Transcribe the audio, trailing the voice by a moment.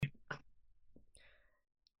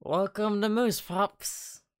Welcome to Moose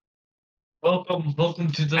Pops. Welcome to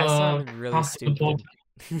I the sounded really cast of the pod.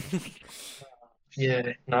 stupid.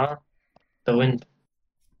 Yeah, nah, the wind.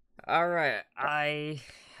 Alright, I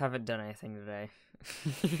haven't done anything today.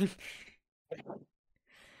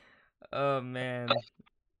 Oh man,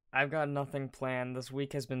 I've got nothing planned. This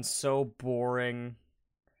week has been so boring.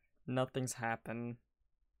 Nothing's happened.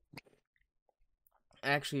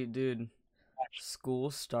 Actually, dude,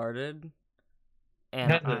 school started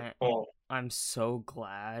and Has it? Oh, I'm so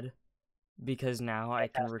glad because now I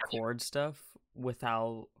can record stuff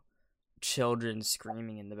without children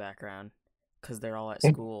screaming in the background because they're all at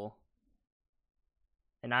school.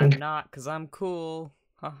 And I'm not because I'm cool.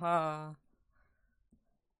 Haha.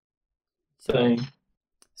 So, dang.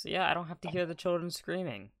 so yeah, I don't have to hear the children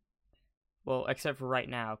screaming. Well, except for right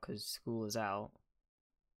now because school is out.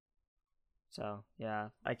 So, yeah,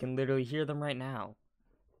 I can literally hear them right now.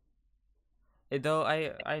 Though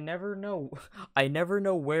I never know I never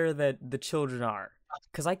know where the children are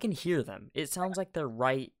cuz I can hear them. It sounds like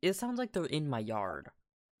they're in my yard.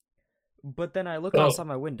 But then I look Oh, outside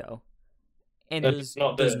my window and they're there's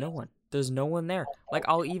not there's there. no one. There's no one there. Like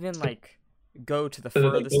I'll even like go to the They're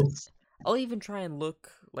the furthest. ghosts. I'll even try and look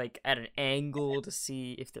like at an angle to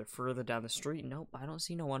see if they're further down the street. Nope, I don't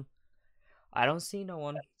see no one. I don't see no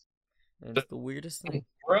one. It's the weirdest thing.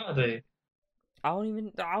 Where are they? I don't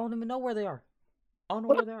even know where they are. I don't know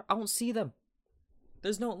where What? they are. I don't see them.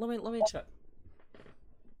 There's no let me check.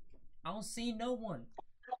 I don't see no one.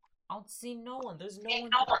 I don't see no one. There's no one.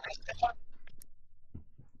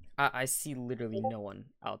 I see literally no one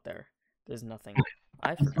out there. There's nothing.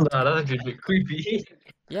 I forgot to Nah, go. that's actually a bit creepy.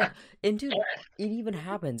 Yeah, and dude, it even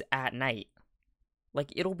happens at night.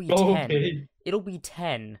 Like it'll be 10. Okay. It'll be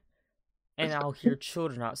 10 and I'll hear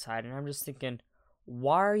children outside and I'm just thinking,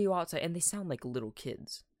 "Why are you outside?" And they sound like little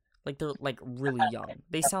kids. Like they're like really young.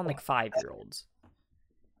 They sound like 5-year-olds.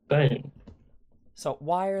 Dang. So,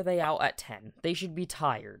 why are they out at 10? They should be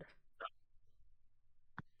tired.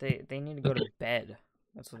 They need to go to bed.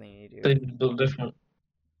 That's what they need to do. They look different.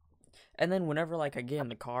 And then whenever like I get in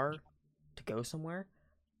the car to go somewhere,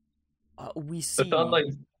 we They sound see like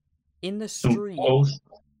in the some street ghosts.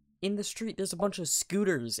 there's a bunch of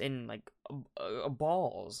scooters and like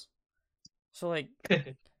balls. So like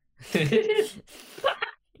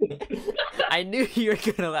I knew you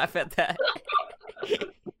were gonna laugh at that.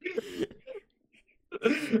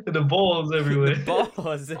 The balls everywhere. The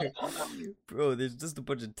balls, bro. There's just a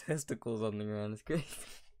bunch of testicles on the ground. It's crazy.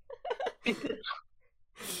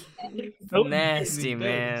 Nasty,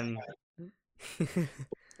 man.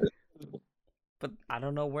 But I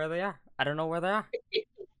don't know where they are. I don't know where they are.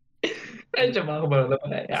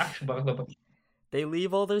 They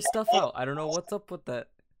leave all their stuff out. I don't know what's up with that.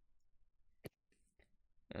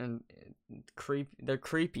 And they're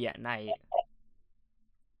creepy at night.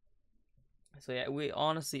 So yeah, we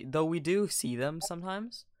honestly, though we do see them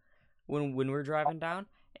sometimes when we're driving down,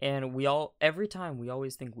 and every time we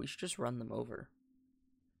always think we should just run them over.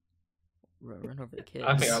 Run over the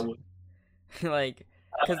I think I kids. would. Like,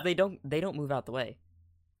 because they don't move out the way.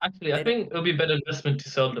 Actually, I They don't. think it'll be a better investment to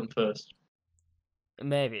sell them first.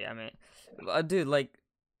 Maybe, I mean, dude, like,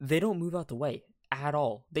 they don't move out the way at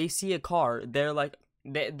all. They see a car, they're like,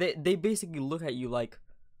 they basically look at you like,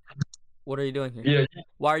 what are you doing here? Yeah,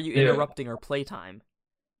 Why are you yeah. interrupting our playtime?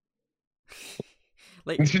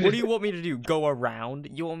 Like, what do you want me to do? Go around?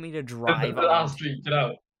 You want me to drive The on? last street, get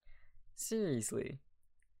out. Seriously.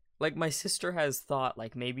 Like, my sister has thought,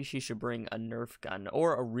 like, maybe she should bring a Nerf gun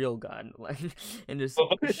or a real gun, like, and just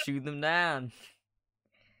shoot them down.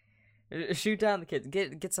 Shoot down the kids.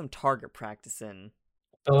 Get some target practice in.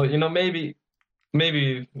 So, maybe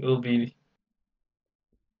it'll be.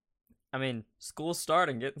 I mean, school's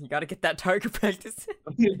starting. You gotta get that target practice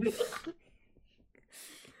in.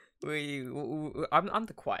 I'm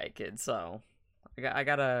the quiet kid, so I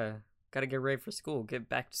gotta get ready for school. Get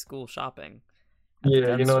back to school shopping at the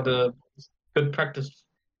Yeah, gun store. the good practice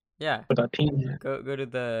Yeah, for that team. go to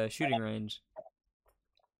the shooting range.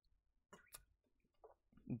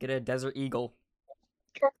 Get a Desert Eagle.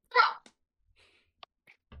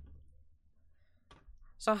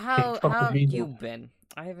 So how have you been?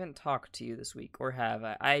 I haven't talked to you this week, or have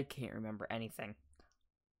I? I can't remember anything.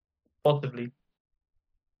 Possibly.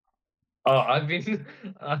 Oh, I've been.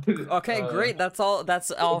 Okay, great. That's all.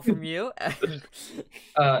 That's all from you.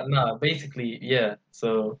 Nah, basically, yeah.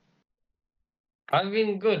 So I've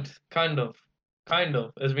been good, kind of.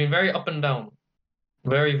 It's been very up and down.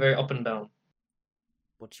 Very, very up and down.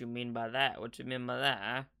 What you mean by that? What you mean by that?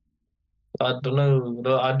 Huh? I don't know.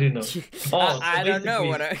 No, I do know. Oh, so I don't know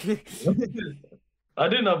what I. I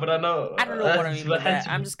do know, but I know. I don't know what I That's mean by that. hence.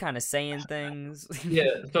 I'm just kind of saying things. Yeah.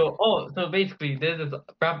 So basically, there's this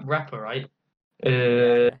rapper, right?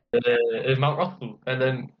 Yeah. Mount Rushmore, and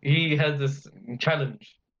then he has this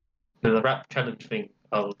challenge. There's a rap challenge thing.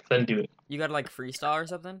 I'll send you it. You got to like freestyle or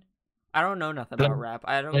something? I don't know nothing Like, about rap.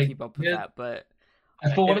 I don't like keep up with yeah, that, but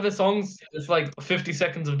for one if of the songs, it's like 50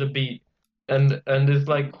 seconds of the beat, and it's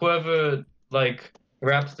like whoever like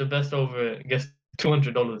raps the best over it gets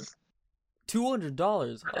 $200.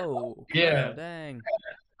 $200. Oh, okay, Yeah, dang.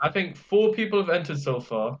 I think 4 people have entered so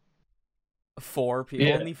far. Four people,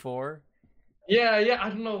 Yeah, only four? yeah. I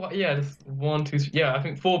don't know. Yeah, there's one, two, three. Yeah, I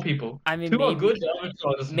think 4 people. I mean, Two are good. The other two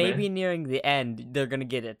are just meh. maybe nearing the end, they're gonna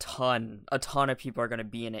get a ton of people are gonna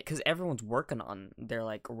be in it because everyone's working on their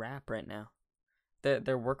like rap right now.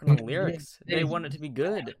 They're working on Yeah, lyrics. They want it to be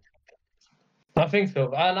good. I think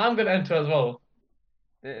so, and I'm gonna enter as well.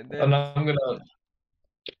 They're And I'm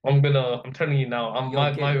telling you now.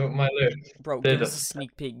 yo, My lyrics. bro, They're give us a just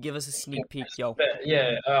sneak peek. Give us a sneak peek, yo.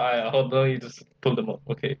 yeah. Hold on, you just pull them up.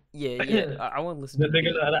 Okay. Yeah, yeah. They're I want to listen to the beat.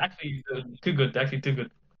 gonna actually too good. They're actually too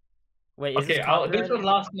good. Wait, is this Okay, this copyrighted? one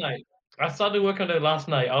last night. I started working on it last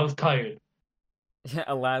night. I was tired.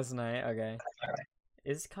 Yeah, last night. Okay.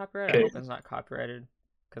 Is it copyrighted? I Okay. hope it's not copyrighted,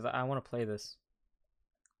 cause I want to play this.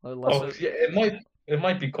 Let's. Oh yeah, it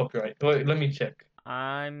might be copyright. Wait, let me check.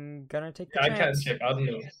 I'm gonna take the I can't chance. check. I don't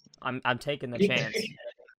know. I'm taking the chance.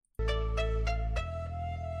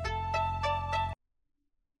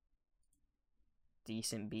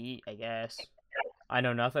 Decent beat, I guess. I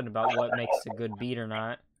know nothing about what makes a good beat or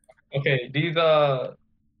not. Okay, these are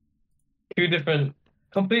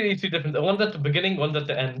completely two different. One's at the beginning, one's at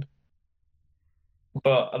the end.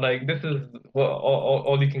 But like, this is what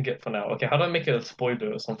all you can get for now. Okay, how do I make it a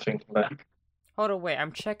spoiler or something like? Hold on, wait.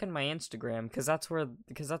 I'm checking my Instagram because that's what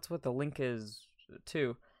the link is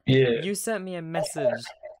too. Yeah. You sent me a message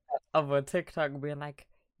of a TikTok being like,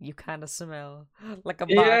 "You kind of smell like a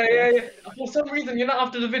baka." Yeah. For some reason,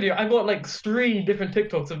 after the video, I got like 3 different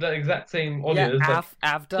TikToks of that exact same Yeah, audio. It's like,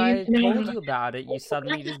 after "You I smell told like you about it, you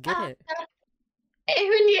suddenly just get it.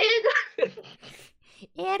 Aaron Yeager."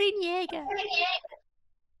 Eren Yeager,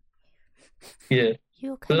 Yeah.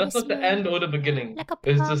 you So kind of that's not the end smell or the beginning. like a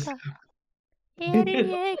It's just baka. Eren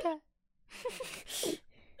Yeager.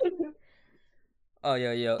 Oh,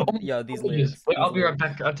 yo, these sausages. lyrics, Wait, these I'll be right lyrics.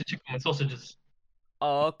 back. I have to check my sausages.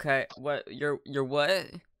 Oh, okay. What? You're what?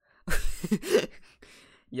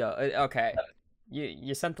 Yo, okay.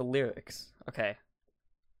 You sent the lyrics. Okay.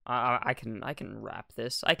 I can rap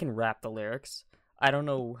this. I can rap the lyrics. I don't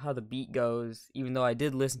know how the beat goes, even though I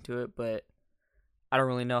did listen to it, but I don't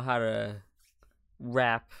really know how to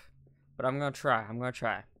rap. But I'm gonna try. I'm gonna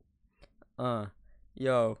try.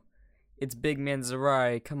 Yo, it's Big Man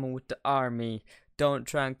Zarari coming with the army. Don't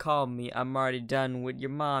try and call me. I'm already done with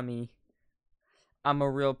your mommy. I'm a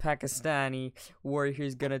real Pakistani.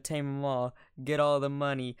 Warrior's gonna tame them all. Get all the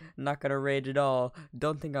money. Not gonna rage at all.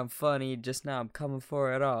 Don't think I'm funny. Just now I'm coming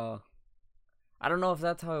for it all. I don't know if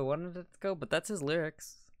that's how I wanted it to go, but that's his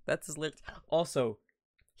lyrics. That's his lyrics. Also,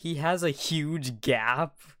 he has a huge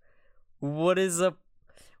gap. What is up?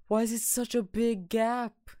 Why is it such a big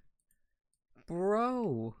gap?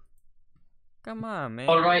 Bro. Come on, man.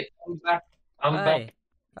 All right, I'm back. I'm back.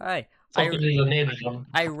 Hi. Sausages are nearly I done.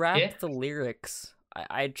 I Yeah. rapped the lyrics.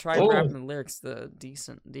 I tried Oh, rapping the lyrics.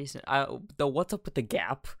 Decent. The what's up with the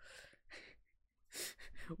gap?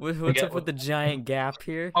 What's up with the giant gap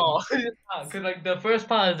here? oh, because like the first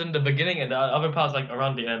part is in the beginning and the other part's like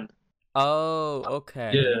around the end. Oh,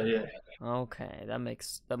 okay. Yeah. Okay, that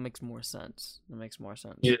makes more sense. That makes more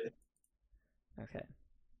sense. Yeah. Okay.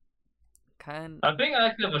 Kind. I think I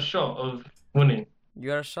actually have a shot of winning. You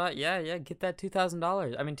got a shot? Yeah. Get that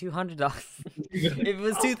 $2,000. I mean $200. If it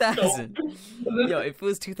was 2,000, yo, if it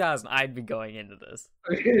was 2,000, I'd be going into this.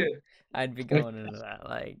 I'd be going into that.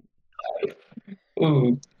 Like,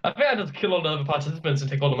 Ooh. I think I just kill all the other participants and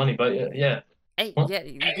take all the money, but yeah. hey, What? yeah,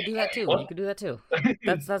 you could do that too. What? You could do that too.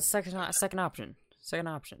 That's second option. Second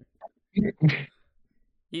option.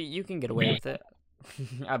 You can get away with it.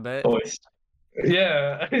 I bet. Boys.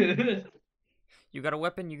 Yeah. You got a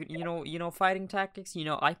weapon. You know fighting tactics.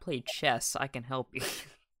 I play chess. I can help you.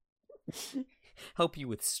 Help you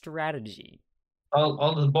with strategy.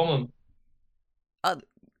 I'll just bomb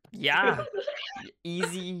Yeah,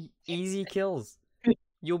 easy kills.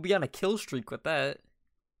 You'll be on a kill streak with that.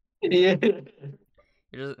 him.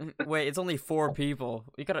 Yeah. Wait, it's only 4 people.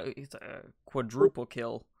 It's a quadruple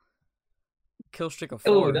kill. Kill streak of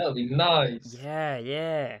 4. Oh, that would be nice.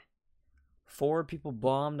 Yeah. 4 people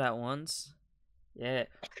bombed at once. Yeah.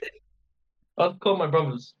 I'll call my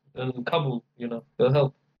brothers in Kabul, they'll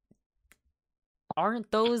help.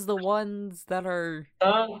 Aren't those the ones that are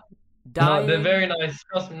No, they're very dying? nice.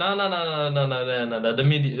 Trust me. No, no, no, no, no, no, no, no, no. The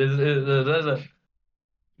media. Okay,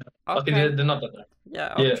 Okay. they're not that nice.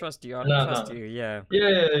 Yeah, I'll Yeah. trust you. I'll No, trust no. you. Yeah. Yeah,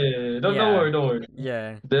 yeah, yeah, yeah. Don't Yeah. worry, don't worry.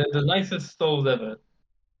 Yeah. They're the nicest stores ever.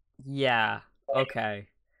 Yeah. Okay.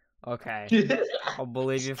 Okay. I'll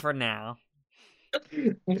believe you for now.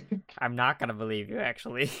 I'm not gonna believe you,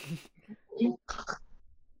 actually.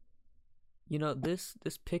 You know, this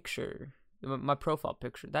picture, my profile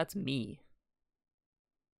picture, that's me.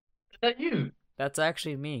 Is that you? That's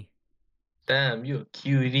actually me. Damn, you a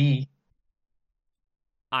cutie.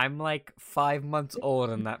 I'm like 5 months old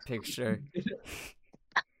in that picture.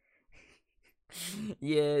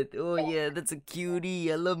 Yeah, oh yeah, that's a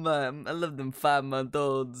cutie. I love them 5-month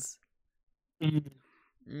olds. Okay,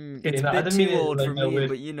 It's a no, I bit didn't mean too it old like for that me, way.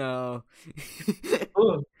 but you know.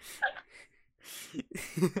 Oh,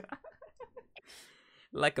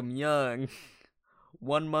 Like I'm young.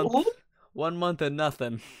 One oh. month, 1 month and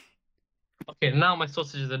nothing. Okay, now my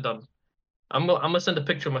sausages are done. I'm gonna send a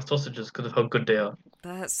picture of my sausages because of how good they are.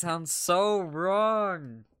 That sounds so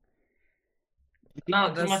wrong. Nah,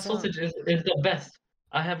 because That my sounds. sausage is the best.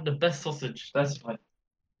 I have the best sausage. That's why.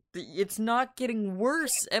 It's not getting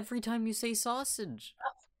worse every time you say sausage.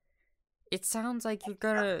 It sounds like you're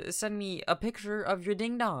gonna send me a picture of your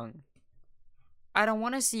ding dong. I don't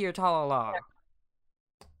want to see your talala.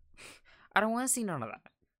 I don't want to see none of that.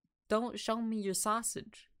 Don't show me your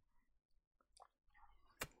sausage.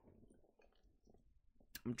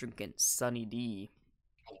 I'm drinking SunnyD.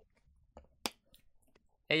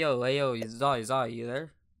 Hey yo, Zai, you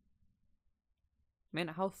there? Man,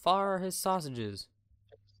 how far are his sausages?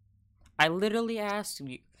 I literally asked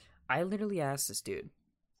this dude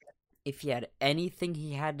if he had anything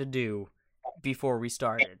he had to do before we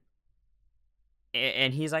started.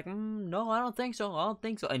 And he's like, no, I don't think so. I don't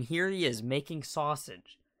think so. And here he is making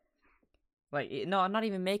sausage. Like, no, I'm not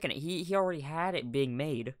even making it. He already had it being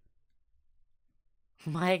made.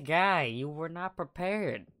 My guy, you were not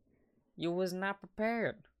prepared. You was not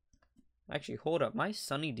prepared. Actually, hold up. My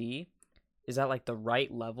SunnyD is at like the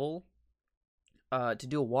right level to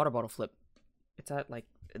do a water bottle flip. It's at like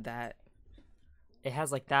that. It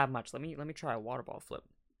has like that much. Let me try a water bottle flip.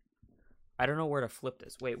 I don't know where to flip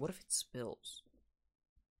this. Wait, what if it spills?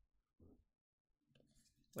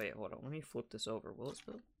 Wait, hold on. Let me flip this over. Will it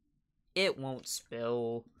spill? It won't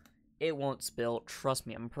spill. It won't spill. Trust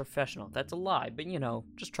me, I'm a professional. That's a lie, but you know,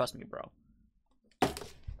 just trust me, bro.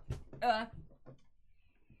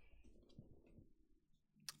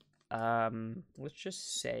 Let's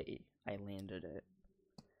just say I landed it.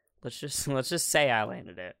 Let's just say I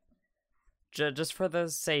landed it. Just for the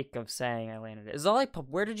sake of saying I landed it. Zollipop,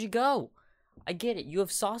 where did you go? I get it. You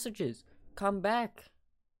have sausages. Come back.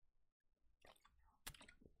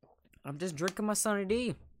 I'm just drinking my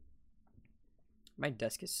SunnyD. My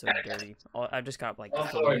desk is so dirty. I just got like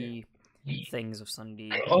 3 things of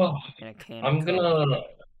SunnyD Oh, in a can I'm of Coke. gonna.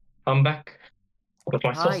 I'm back with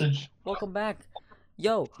my Hi, sausage. welcome back.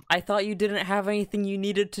 Yo, I thought you didn't have anything you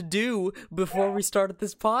needed to do before we started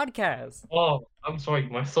this podcast. Oh, I'm sorry.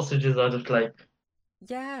 My sausages are just like.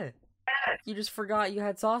 Yeah, you just forgot you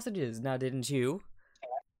had sausages, now didn't you?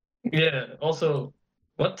 Yeah. Also,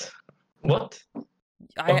 what? What?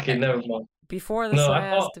 Okay, I never mind. before this No, I I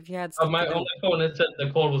thought asked if you had stuff to on do. my phone it said the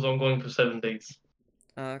call was ongoing for 7 days.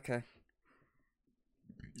 Okay.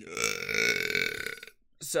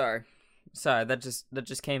 Sorry. That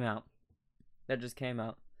just came out. That just came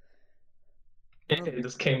out. It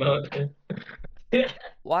just came out.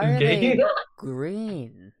 Why are Okay. they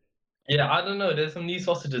green? Yeah, I don't know. There's some new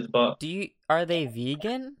sausages, but Are they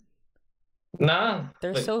vegan? nah.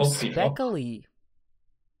 They're Like, so hopefully not. speckly.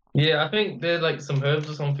 Yeah, I think there's like some herbs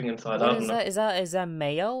or something inside. What I is don't know. that? Is that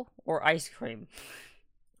mayo or ice cream?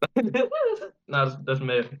 Nah, that's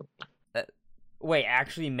mayo. Uh, Wait,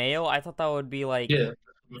 actually mayo? I thought that would be like, Yeah.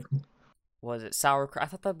 was it sour cream? I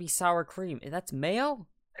thought that'd be sour cream. That's mayo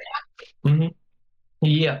hmm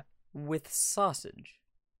Yeah. with sausage.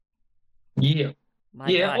 Yeah. My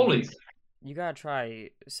Yeah, guy, always. you gotta try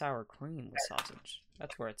sour cream with sausage.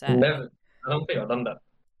 That's where it's at. Never. I don't think I've done that.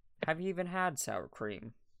 Have you even had sour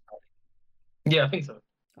cream? Yeah, I think so.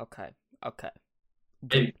 Okay, okay.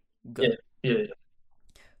 Good, Maybe. Yeah, good. yeah.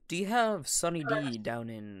 Do you have SunnyD down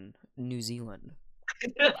in New Zealand?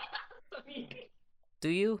 Yeah. Do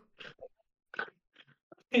you?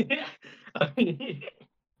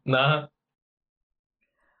 Nah,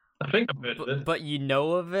 I think I've heard of it. But you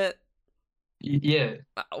know of it? Yeah.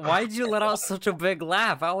 Why'd you let out such a big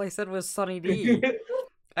laugh? All I said was SunnyD.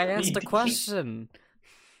 I asked a question.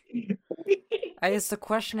 I asked a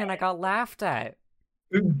question and I got laughed at.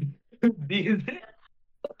 These.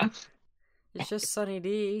 It's just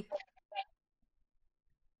SunnyD.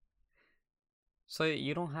 So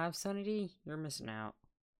you don't have SunnyD? You're missing out.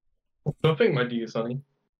 Don't think my D is Sunny.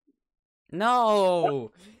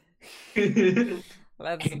 No!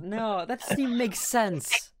 No, that doesn't even make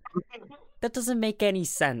sense. That doesn't make any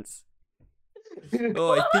sense.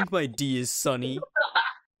 Oh, I think my D is Sunny.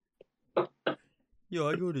 Yo,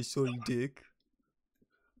 I go to Sunny Dick.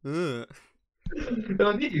 No,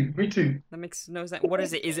 me too. That makes no sense. What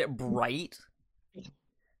is it? Is it bright?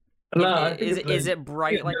 Nah, I think Is it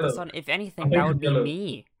bright like the yellow. sun? If anything, that would be yellow.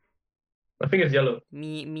 me. I think it's yellow.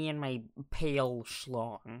 Me and my pale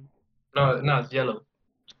schlong. No, it's yellow.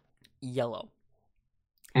 Yellow.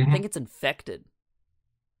 Mm-hmm. I think it's infected.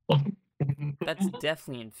 That's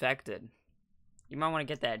definitely infected. You might want to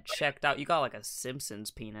get that checked out. You got like a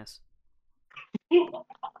Simpsons penis.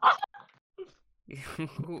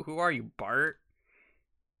 Who are you, Bart?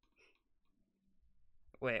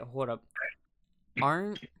 Wait, hold up.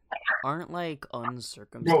 Aren't like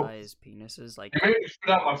uncircumcised penises like You made me spit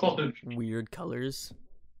out my sausage. weird colors?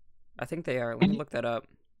 I think they are. Let me look that up.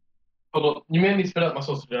 Hold on. You made me spit out my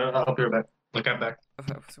sausage. I'll be right back. Like, I'm back.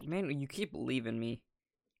 Man, you keep leaving me.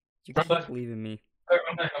 You I'm keep back. leaving me.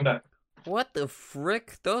 I'm back. What the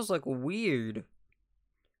frick? Those look weird.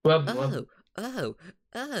 Well, Oh.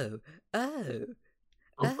 Are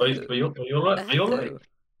you alright? Are you alright?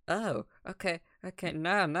 Oh, okay.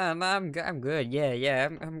 No, I'm good. Yeah.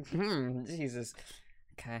 Jesus.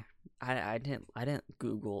 Okay. I didn't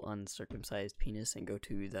Google uncircumcised penis and go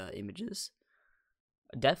to the images.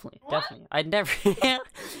 Definitely. I'd never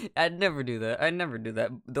do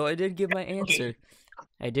that. Though I did give my answer.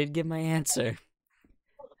 They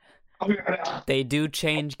do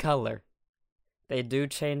change color. They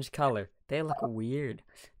look weird.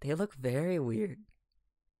 They look very weird.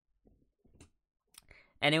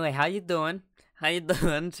 Anyway, how you doing? Change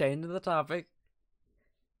the topic.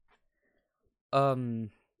 Oh,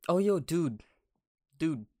 yo, dude.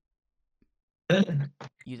 You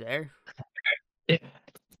there? Yeah.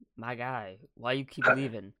 My guy, why you keep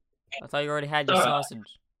leaving? I thought you already had your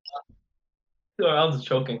sausage. Sorry, I was just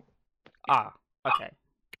choking. Ah, okay.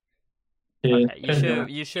 Yeah. Okay,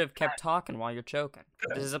 you should have kept talking while you're choking.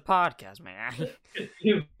 This is a podcast, man.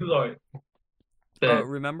 Sorry. Oh,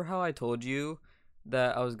 remember how I told you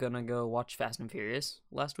that I was gonna go watch Fast and Furious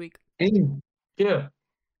last week? Yeah.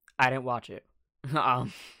 I didn't watch it.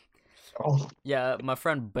 Yeah, my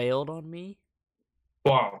friend bailed on me.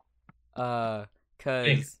 Wow. So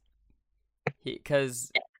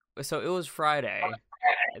it was Friday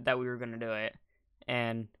that we were gonna do it,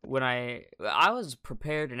 and when I was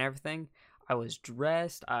prepared and everything, I was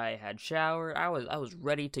dressed, I had showered, I was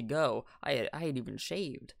ready to go. I had even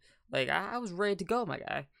shaved, like I was ready to go, my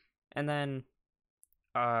guy. And then,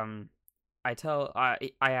 I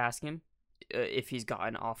ask him if he's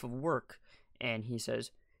gotten off of work, and he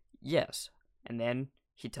says yes, and then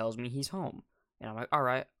he tells me he's home. And I'm like, all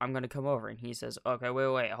right, I'm going to come over. And he says, okay,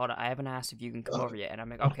 wait, hold on. I haven't asked if you can come over yet. And I'm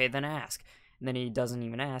like, okay, then ask. And then he doesn't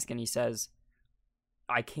even ask. And he says,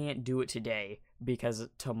 I can't do it today because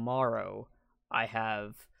tomorrow I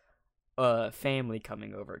have family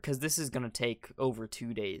coming over. Because this is going to take over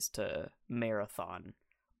 2 days to marathon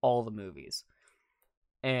all the movies.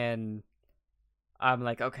 And I'm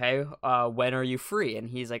like, okay, when are you free? And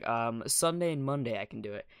he's like, Sunday and Monday I can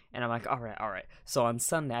do it. And I'm like, all right. So on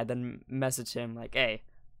Sunday, I then message him like, hey,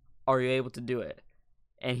 are you able to do it?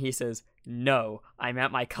 And he says, no, I'm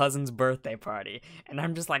at my cousin's birthday party. And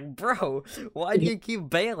I'm just like, bro, why do you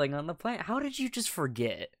keep bailing on the plan? How did you just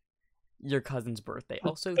forget your cousin's birthday?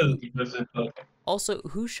 Also,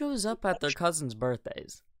 who shows up at their cousin's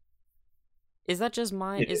birthdays? Is that just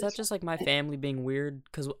like my family being weird?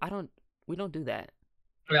 Because we don't do that.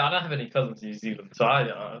 I mean, I don't have any cousins in New Zealand,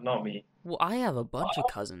 so not me. Well, I have a bunch of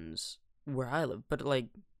cousins where I live, but like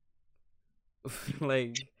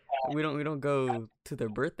we don't go to their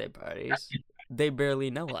birthday parties. They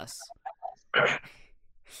barely know us.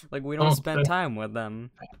 Like we don't spend time with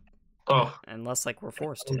them. Oh. Unless like we're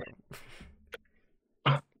forced to.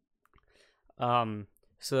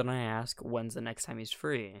 So then I ask when's the next time he's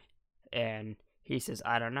free, and he says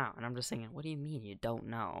I don't know, and I'm just thinking, what do you mean you don't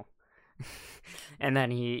know? And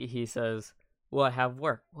then he says, well, I have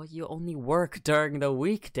work. Well, you only work during the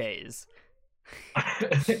weekdays.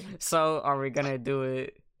 So are we gonna do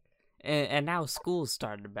it? And now school's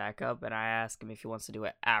started back up, and I ask him if he wants to do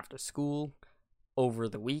it after school, over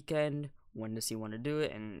the weekend. When does he want to do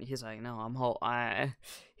it? And he's like, no,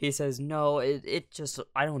 he says, no, it just,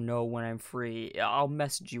 I don't know when I'm free. I'll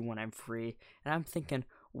message you when I'm free. And I'm thinking,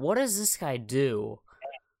 what does this guy do?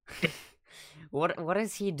 What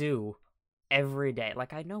does he do every day?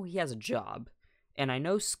 Like, I know he has a job, and I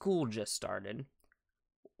know school just started.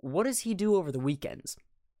 What does he do over the weekends?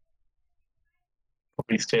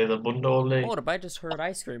 Probably stay at the bunda all day. Hold up, I just heard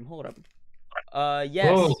ice cream. Hold up. Whoa,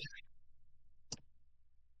 Yes.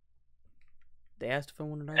 They asked if I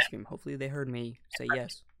wanted ice cream. Hopefully they heard me say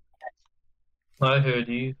yes. I heard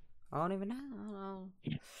you. I don't even know.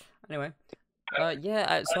 Anyway.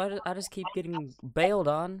 Yeah, so I just keep getting bailed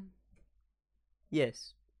on.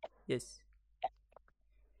 Yes. Yes.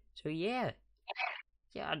 So yeah.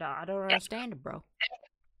 Yeah, I don't understand it, bro.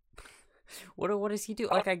 What does he do?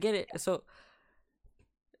 Like, I get it. So,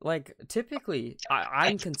 like, typically,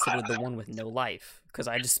 I'm considered the one with no life, because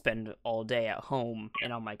I just spend all day at home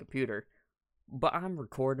and on my computer. But I'm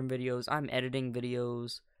recording videos, I'm editing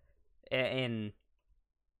videos, and,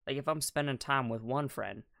 like, if I'm spending time with one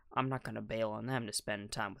friend, I'm not gonna bail on them to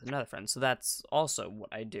spend time with another friend. So that's also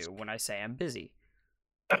what I do when I say I'm busy.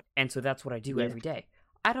 And so that's what I do every day.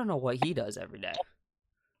 I don't know what he does every day.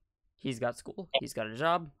 He's got school, he's got a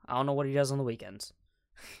job, I don't know what he does on the weekends.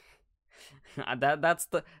 That's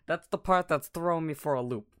the part that's throwing me for a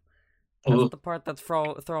loop. That's the part that's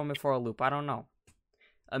throwing me for a loop. I don't know.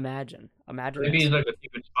 Imagine. Maybe he's like a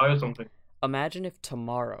secret spy or something. Imagine if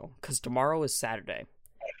tomorrow, because tomorrow is Saturday.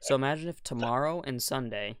 So imagine if tomorrow and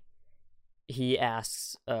Sunday he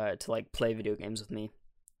asks to like play video games with me.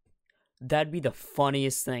 That'd be the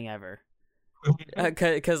funniest thing ever.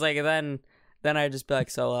 Cause like then I'd just be like,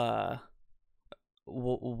 so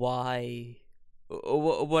why?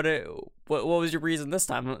 What was your reason this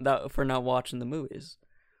time for not watching the movies?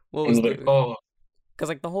 What was like, oh, because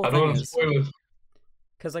like the whole I thing don't is spoil it.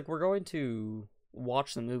 because like we're going to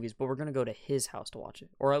watch the movies, but we're gonna go to his house to watch it,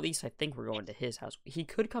 or at least I think we're going to his house. He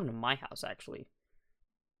could come to my house actually,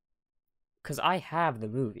 because I have the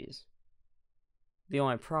movies. The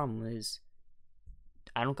only problem is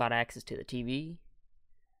I don't got access to the TV.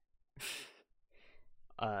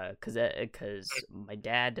 Cause my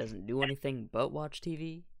dad doesn't do anything but watch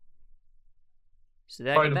TV. So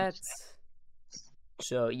that's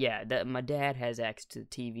so yeah. That my dad has access to the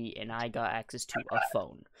TV, and I got access to a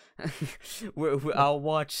phone. I'll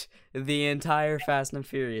watch the entire Fast and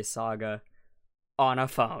Furious saga on a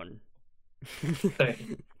phone.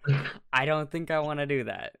 I don't think I want to do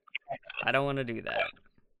that. I don't want to do that.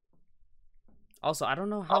 Also, I don't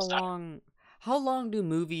know how long. How long do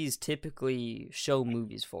movies typically show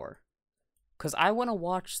movies for? Because I want to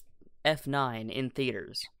watch F9 in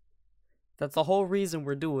theaters. That's the whole reason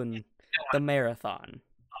we're doing the marathon.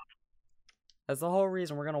 That's the whole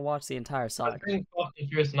reason we're going to watch the entire saga. I think Fast and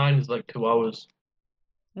Furious 9 is like 2 hours.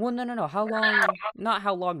 Well, no. How long... Not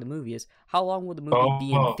how long the movie is. How long will the movie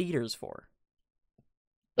be in theaters for?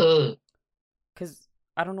 Because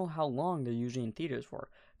I don't know how long they're usually in theaters for.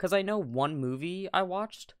 Because I know one movie I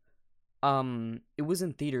watched... it was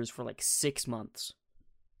in theaters for like 6 months.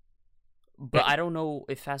 But I don't know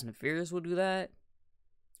if Fast and Furious will do that.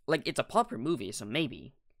 Like, it's a popular movie, so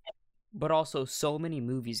maybe. But also, so many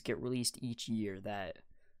movies get released each year that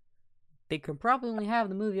they could probably only have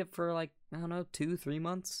the movie up for like, I don't know, 2-3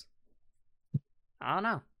 months. I don't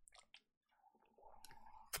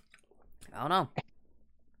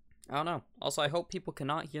know. Also, I hope people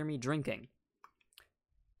cannot hear me drinking.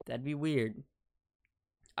 That'd be weird.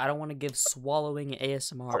 I don't want to give swallowing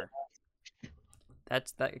ASMR.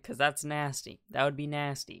 Because that's nasty. That would be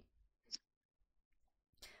nasty.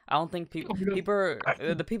 I don't think the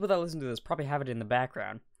people that listen to this probably have it in the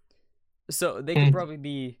background, so they could probably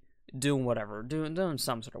be doing whatever, doing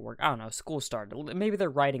some sort of work. I don't know. School started. Maybe they're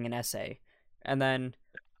writing an essay, and then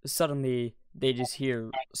suddenly they just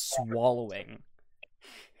hear swallowing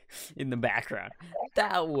in the background.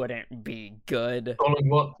 That wouldn't be good.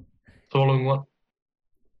 Swallowing what?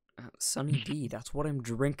 SunnyD, that's what I'm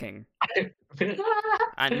drinking. Get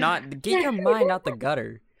your mind out the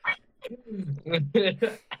gutter.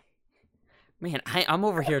 Man, I'm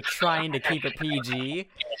over here trying to keep it PG,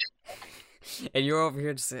 and you're over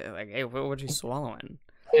here just like, hey, what are you swallowing?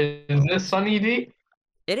 Is this SunnyD?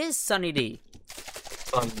 It is SunnyD.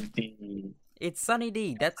 SunnyD. It's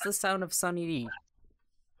SunnyD. That's the sound of SunnyD.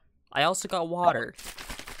 I also got water.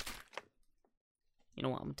 You know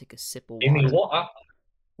what? I'm gonna take a sip of water. You mean water?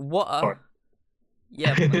 Water.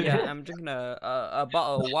 Yeah, I'm drinking a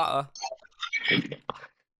bottle of water.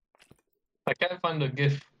 I can't find a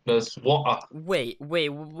GIF. There's water. Wait,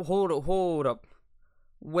 hold up.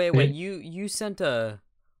 Wait, you sent a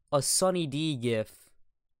SunnyD GIF.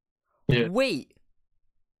 Yeah. Wait.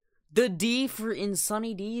 The D for in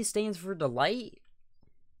SunnyD stands for delight?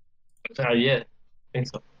 Yeah. I think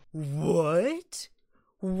so. What?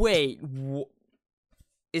 Wait,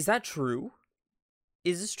 is that true?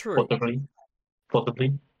 Is this true? Possibly.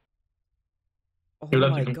 Possibly. Oh You'll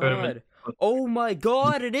have to my confirm it. god. Oh my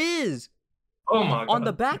god, it is! Oh my On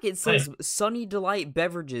the god. back it Hey. says Sunny Delight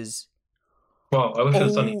Beverages. Wow, I wish it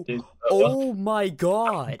was Sunny. Oh, oh my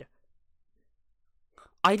god.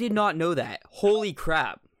 I did not know that. Holy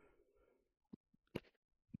crap.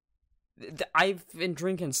 I've been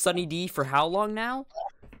drinking Sunny D for how long now?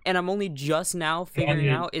 And I'm only just now figuring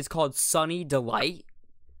out it's called Sunny Delight.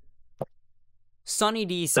 Sunny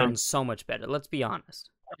D sounds so much better, let's be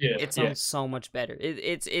honest. Yeah, It sounds so much better.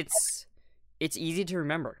 It's easy to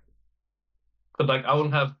remember. But like, I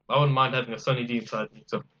wouldn't mind having a Sunny D inside me.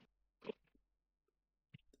 So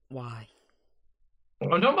Why?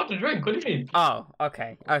 I'm not about to drink. What do you mean? Oh,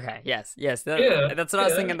 okay, yes. That's what I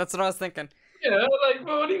was thinking. That's what I was thinking. Yeah, like,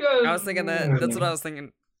 what do you guys? I was thinking that. That's what I was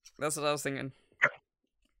thinking. That's what I was thinking.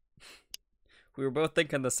 We were both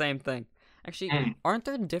thinking the same thing. Actually, aren't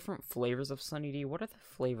there different flavors of Sunny D? What are the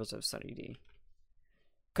flavors of Sunny D?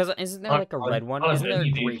 Because isn't there like a red one? Isn't there a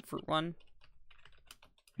grapefruit one?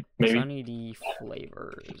 Maybe. Sunny D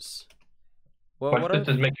flavors. Well, My what are?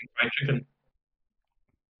 sister's making fried chicken.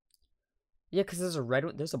 Yeah, because there's a red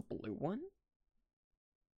one. There's a blue one.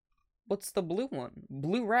 What's the blue one?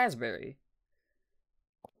 Blue raspberry.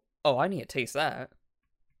 Oh, I need to taste that.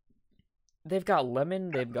 They've got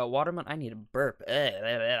lemon. They've got watermelon. I need a burp.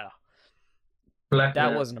 That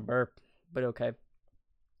wasn't a burp, but okay.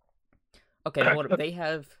 Okay, hold up. They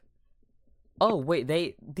have. Oh wait,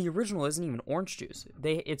 the original isn't even orange juice.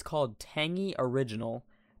 It's called Tangy Original.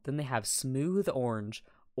 Then they have smooth orange,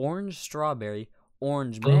 orange strawberry,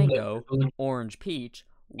 orange mango, orange peach,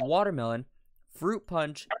 watermelon, fruit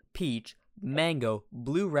punch, peach, mango,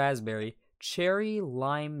 blue raspberry, cherry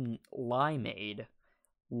limeade,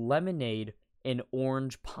 lemonade, and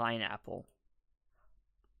orange pineapple.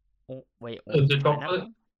 Oh, wait, Is it chocolate?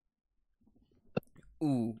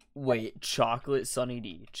 Ooh, wait, chocolate Sunny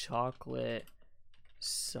D. Chocolate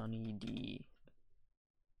Sunny D.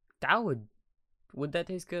 Would that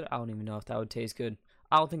taste good? I don't even know if that would taste good.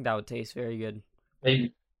 I don't think that would taste very good.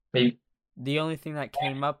 Maybe. The only thing that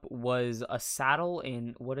came up was a saddle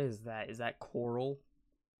in, what is that? Is that coral?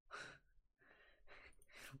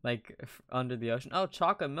 Like, under the ocean. Oh,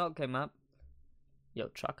 chocolate milk came up. Yo,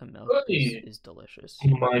 chocolate milk is delicious.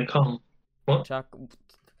 My cum. What?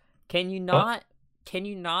 Can you not? Can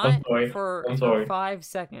you not? For 5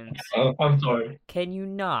 seconds. I'm sorry. Can you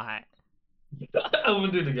not? I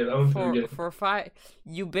won't do it again. For 5,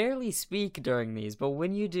 you barely speak during these, but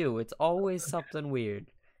when you do, it's always something weird.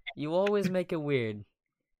 You always make it weird.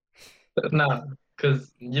 Nah,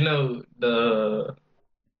 because you know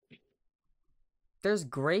There's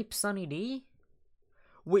grape Sunny D?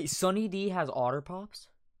 Wait, Sunny D has Otter Pops?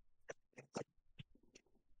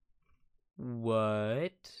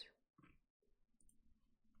 What?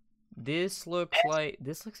 This looks like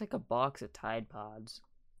a box of Tide Pods.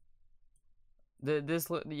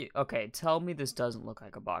 Okay, tell me this doesn't look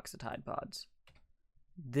like a box of Tide Pods.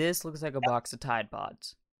 This looks like a box of Tide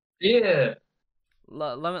Pods. Yeah.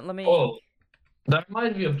 Let me. Oh, that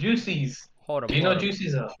reminds me of Juicies. Hold up. Do you know what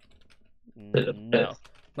Juicies are? No.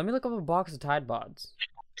 Let me look up a box of Tide Pods.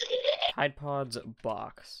 Tide Pods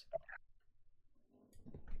box.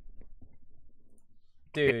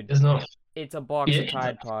 Dude, it's a box of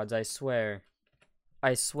Tide Pods, I swear.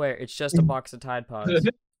 I swear, it's just a box of Tide Pods.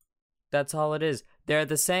 That's all it is. They're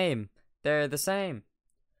the same. They're the same.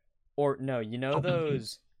 Or, no, you know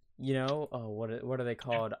those, oh, what are they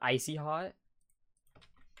called? Icy Hot?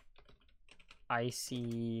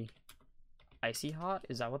 Icy Hot?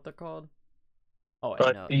 Is that what they're called? Oh,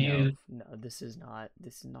 no, this is not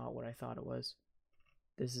what I thought it was.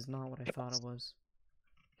 This is not what I thought it was.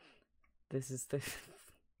 This is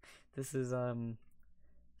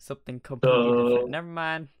something completely different. Never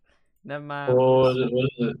mind. Oh, what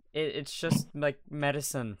is it? It's just like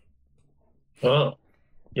medicine. Oh,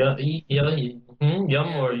 yum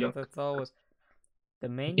or yuck. That's all. The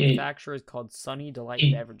manufacturer is called Sunny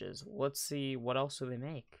Delight Beverages. Let's see, what else do they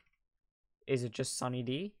make? Is it just Sunny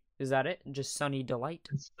D? Is that it? Just Sunny Delight?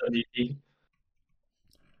 Sunny D.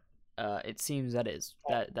 It seems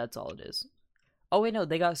that's all it is. Oh wait, no,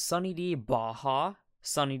 they got Sunny D Baja,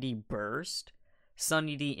 Sunny D Burst,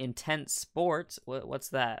 Sunny D Intense Sports. What's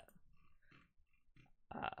that?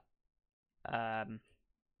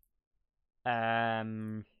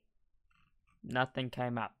 Nothing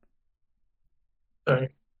came up. Sorry.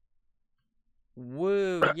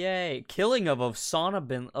 Woo, yay. Killing of Osama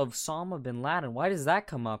bin Laden. Why does that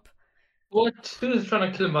come up? What? Who's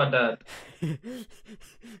trying to kill my dad?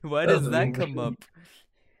 Why does that come up?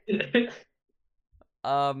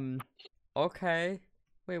 Okay.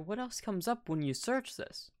 Wait, what else comes up when you search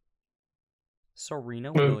this?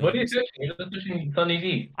 Serena Wait, what are you Williams. searching? You're just searching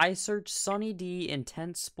SunnyD. I searched SunnyD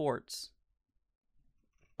intense sports.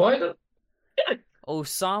 Why the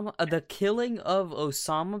Osama, the killing of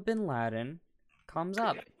Osama bin Laden comes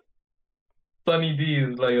up.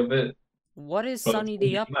 SunnyD is like a bit? What is Well, it's SunnyD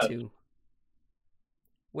really up mad. to?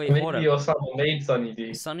 Wait, hold Maybe up. Osama made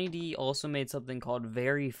SunnyD. SunnyD also made something called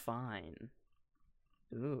Very Fine.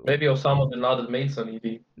 Ooh. Maybe Osama bin Laden made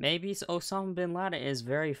SunnyD. Maybe Osama bin Laden is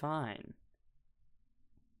very fine.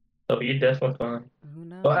 So he definitely fine. Who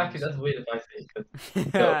knows? Well, actually, that's weird if I say it. 'Cause,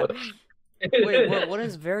 no, but... Wait, what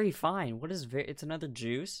is very fine? What is very... It's another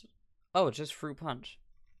juice? Oh, it's just fruit punch.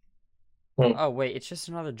 Oh, wait, it's just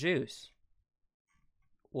another juice.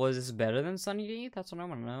 Was this better than Sunny D? That's what I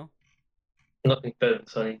want to know. Nothing better than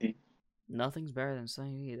SunnyD. Nothing's better than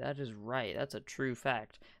Sunny D. That is right. That's a true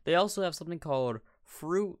fact. They also have something called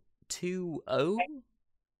Fruit 2O?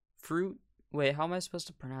 Fruit... Wait, how am I supposed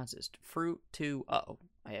to pronounce this? Fruit 2O.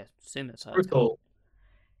 I assume that's how it's called.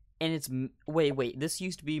 And it's... Wait. This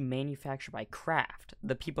used to be manufactured by Kraft,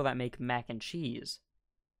 the people that make mac and cheese.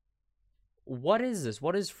 What is this?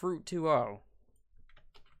 What is Fruit 2O?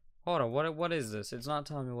 Hold on, what is this? It's not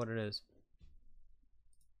telling me what it is.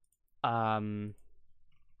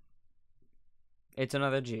 It's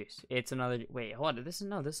another juice. It's another... Wait, hold on. This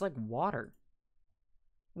is like water.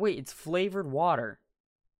 Wait, it's flavored water.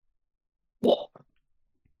 What?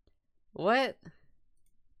 What?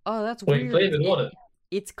 Oh, that's Wait, weird. flavored water?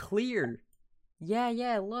 It's clear.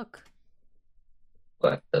 Yeah, look.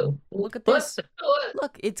 What the... Look at this. What?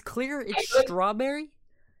 Look, it's clear. It's strawberry.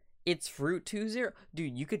 It's Fruit 2.0.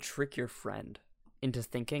 Dude, you could trick your friend into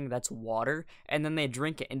thinking that's water, and then they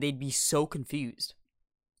drink it, and they'd be so confused.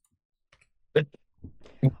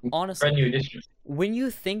 Honestly, when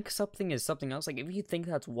you think something is something else, like if you think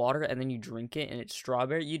that's water and then you drink it and it's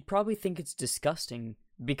strawberry, you'd probably think it's disgusting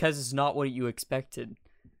because it's not what you expected.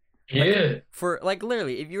 Yeah. Like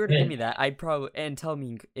literally, if you were to give me that, I'd probably and tell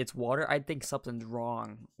me it's water, I'd think something's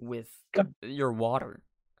wrong with your water.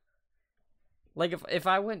 Like if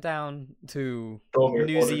I went down to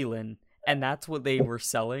New Zealand and that's what they were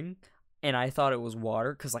selling, and I thought it was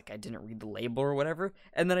water because like I didn't read the label or whatever,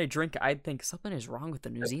 and then I drink it, I'd think something is wrong with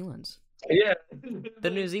the New Zealands. Yeah.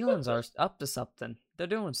 The New Zealands are up to something. They're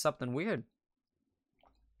doing something weird.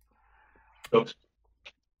 Oops.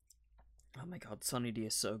 Oh my god, Sunny D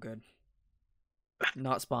is so good.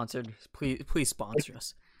 Not sponsored. Please sponsor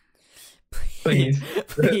us. Please.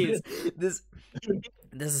 This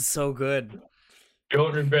is so good. You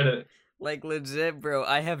won't regret it. Like legit, bro.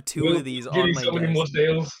 I have two of these on my so many more desk.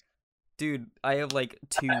 sales. Dude, I have like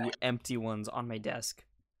 2 empty ones on my desk.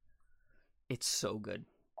 It's so good.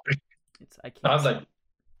 I'm like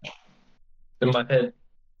in my head.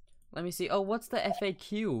 Let me see. Oh, what's the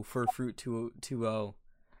FAQ for Fruit 2.0?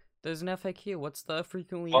 There's an FAQ. What's the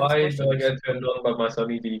frequently asked questions? Why do I get turned on by my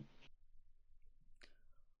SunnyD?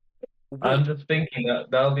 I'm just thinking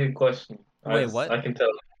that'll be a question. Wait, what? I can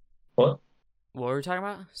tell. What? What were we talking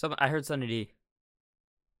about? I heard Sunny D.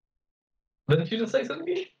 Didn't you just say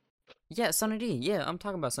SunnyD? Yeah, Sunny D. Yeah, I'm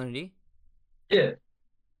talking about Sunny D. Yeah.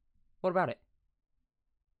 What about it?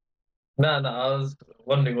 No, I was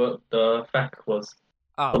wondering what the fact was.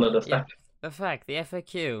 Oh, the fact. The fact, the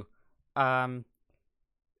FAQ.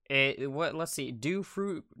 Let's see. Do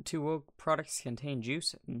Fruit 2.0 products contain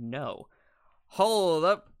juice? No. Hold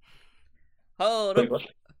up. Wait, what?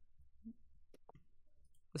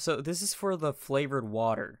 So this is for the flavored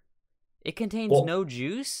water. It contains no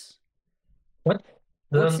juice? What?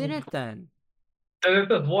 What's in it then? It's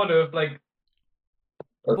just water with like...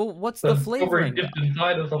 Well, what's the flavoring? Dipped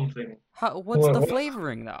inside or something. What's the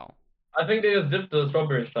flavoring though? I think they just dipped the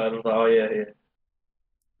strawberry inside. I was like, oh yeah.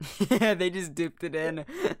 Yeah, they just dipped it in.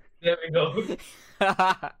 There we go.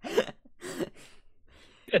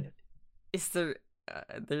 Is there...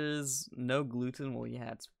 there's no gluten? Well,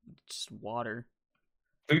 yeah, it's just water.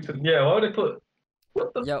 Gluten? Yeah, why would they put...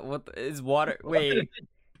 What the... Yeah, is water... Wait,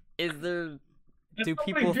 is there... Do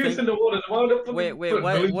people juice think... in the water. Why would they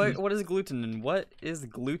Wait, what is gluten in? What is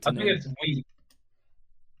gluten I think it's wheat.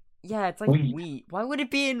 Yeah, it's like wheat. Why would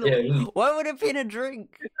it be in... Yeah, why would it be in a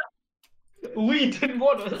drink? Wheat in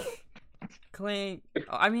water. Clink.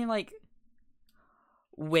 I mean, like...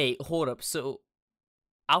 Wait, hold up. So...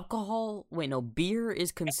 Alcohol... Wait, no. Beer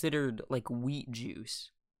is considered, like, wheat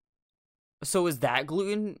juice. So is that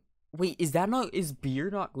gluten... Wait, is beer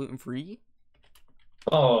not gluten-free?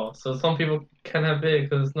 Oh, so some people can have beer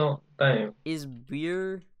because it's not... Damn. Is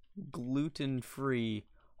beer gluten-free?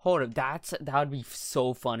 Hold up, that would be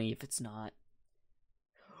so funny if it's not.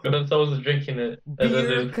 But then someone's drinking it.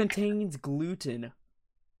 Beer contains gluten.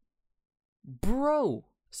 Bro,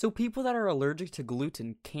 so people that are allergic to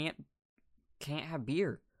gluten can't have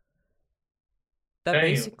beer. That Damn.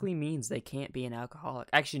 basically means they can't be an alcoholic.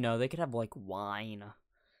 Actually, no, they could have like wine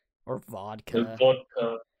or The vodka.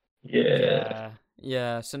 vodka. Yeah.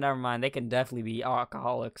 Yeah. So never mind. They can definitely be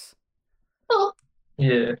alcoholics.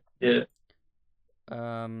 Yeah. Yeah.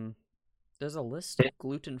 There's a list of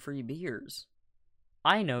gluten-free beers.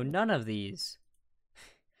 I know none of these.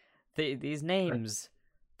 These names,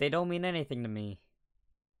 they don't mean anything to me.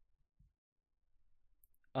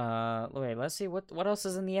 Wait, let's see what else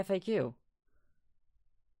is in the FAQ.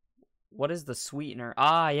 What is the sweetener?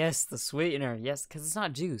 Ah, yes, the sweetener. Yes, because it's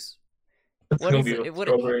not juice. It's What gonna is be it?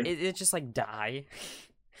 strawberry. It's just like dye.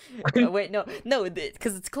 Wait, no,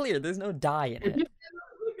 because it's clear. There's no dye in it. Look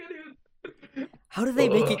at it. How do they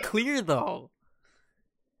make it clear though?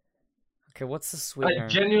 Okay, what's the I sweetener?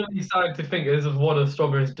 genuinely started to think this is what a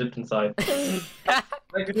strawberry's dipped inside. Like,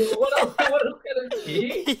 what else? What else can it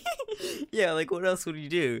be? Yeah, like what else would you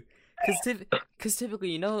do? Because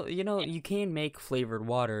typically, you can make flavored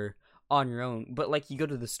water on your own, but like you go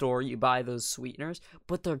to the store, you buy those sweeteners,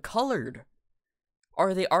 but they're colored.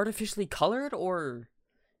 Are they artificially colored, or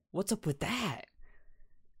what's up with that?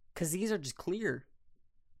 Because these are just clear.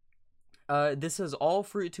 This says all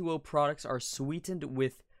Fruit 2O products are sweetened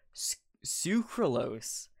with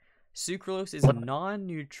sucralose. Sucralose is a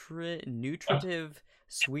non-nutritive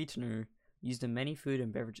sweetener used in many food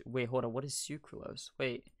and beverage. Wait, hold on. What is sucralose?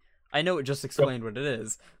 Wait, I know it just explained what it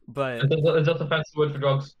is, but It's just a fancy word for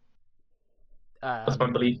drugs. That's my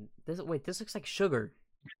belief. this looks like sugar.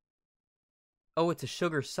 Oh, it's a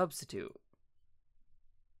sugar substitute.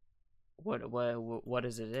 What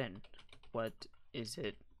is it in? What is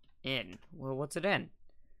it in? Well, what's it in?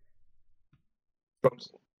 Drugs.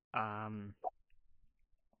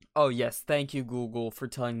 Oh yes, thank you Google for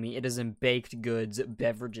telling me it is in baked goods,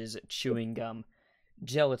 beverages, chewing gum,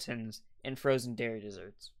 gelatins, and frozen dairy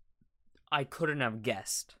desserts. I couldn't have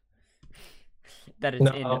guessed that it's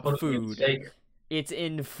in food. It's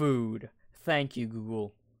in food. Thank you,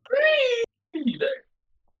 Google.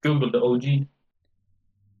 Google the OG.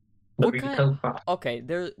 Okay,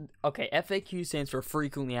 FAQ stands for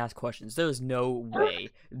frequently asked questions. There is no way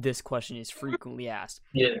this question is frequently asked.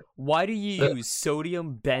 Yeah. Why do you use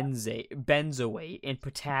sodium benzoate and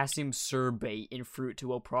potassium sorbate in Fruit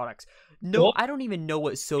 2O products? No, what? I don't even know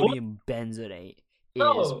what sodium benzoate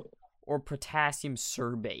is or potassium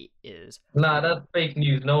sorbate is. Nah, that's fake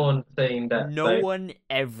news. No one's saying that. No one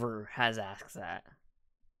ever has asked that.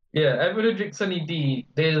 Yeah, everyone who drinks SunnyD,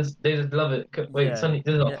 they just love it. Wait, this is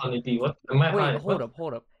not SunnyD. What? Wait, hold up.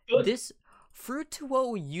 What? This Fruit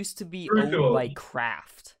 2O used to be owned by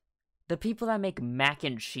Kraft, the people that make mac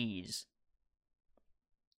and cheese.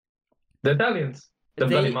 The Italians.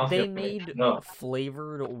 They made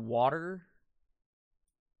flavored water.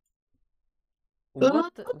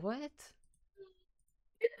 What?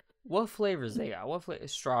 What flavors they got? What flavor?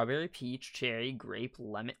 Strawberry, peach, cherry, grape,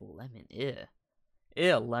 lemon.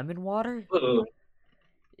 Ew, lemon water?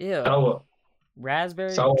 Ew. Sour.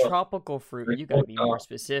 Raspberry, tropical fruit. You gotta be more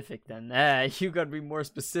specific than that. You gotta be more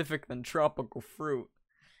specific than tropical fruit.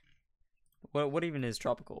 What even is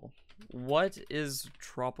tropical? What is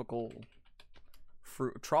tropical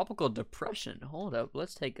fruit? Tropical depression. Hold up.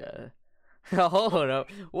 Let's take a... Hold up.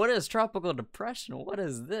 What is tropical depression? What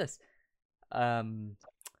is this? It's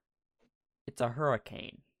a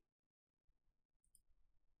hurricane.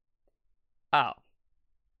 Oh.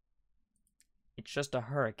 It's just a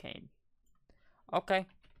hurricane. Okay.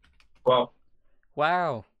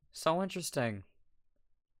 Wow. So interesting.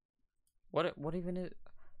 What even is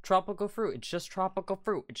tropical fruit? It's just tropical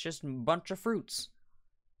fruit. It's just a bunch of fruits.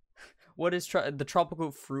 What is the tropical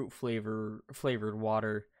fruit flavored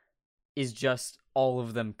water? Is just all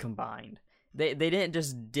of them combined. They didn't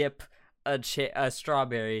just dip a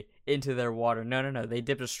strawberry into their water. No. They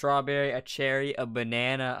dipped a strawberry, a cherry, a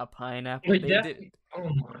banana, a pineapple. Oh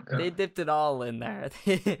my god. They dipped it all in there.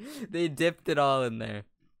 They dipped it all in there.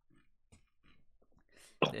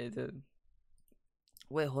 They did.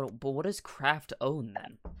 Wait, hold on. But what does Kraft own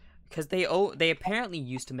then? Because they apparently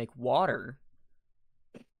used to make water.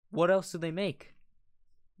 What else did they make?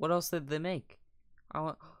 What else did they make?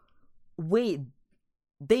 Wait,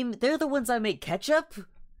 they're the ones that make ketchup?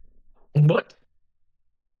 What?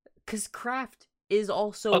 Because Kraft is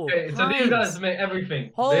also okay. So these guys make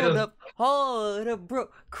everything. Hold up, bro.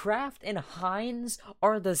 Kraft and Heinz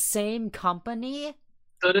are the same company?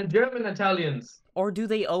 So the German Italians. Or do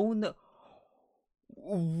they own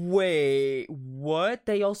Wait, what?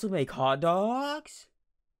 They also make hot dogs?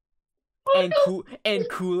 And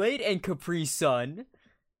Kool-Aid and Capri Sun?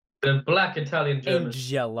 The black Italian Germans. And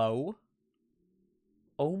Jell-O?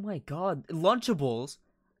 Oh my god. Lunchables.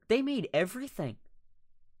 They made everything.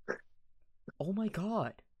 Oh my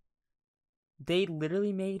god. They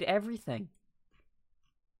literally made everything.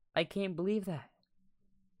 I can't believe that.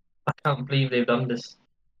 I can't believe they've done this.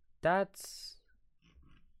 That's...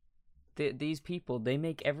 these people, they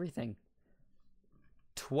make everything.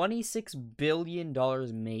 $26 billion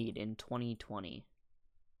made in 2020.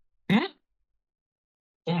 Hmm?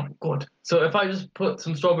 Oh my god. So if I just put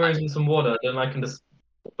some strawberries in some water, then I can just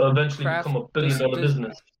eventually become a billion-dollar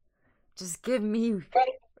business. Just give me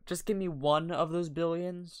one of those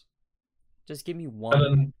billions. Just give me one. And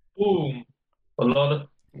then boom.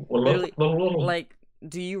 Literally, like,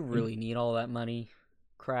 do you really need all that money,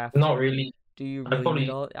 Craft? Not really. Do you really need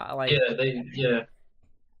all like? Yeah.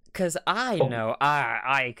 Cause I know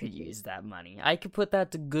I could use that money. I could put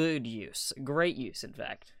that to good use, great use, in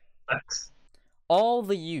fact. Thanks. All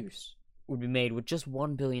the use would be made with just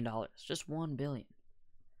 $1 billion, just $1 billion.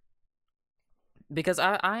 Because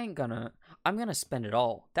I'm gonna spend it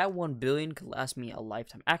all. That $1 billion could last me a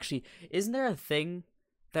lifetime. Actually, isn't there a thing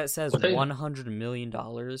that says $100 million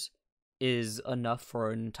is enough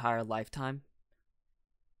for an entire lifetime?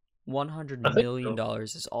 $100 million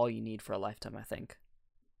is all you need for a lifetime, I think.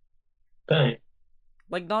 Dang.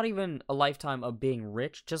 Like, not even a lifetime of being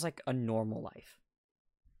rich, just like a normal life.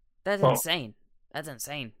 That's insane. That's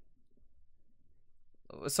insane.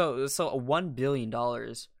 So $1 billion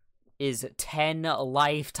is 10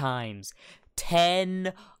 lifetimes.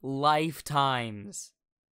 10 lifetimes.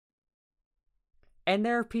 And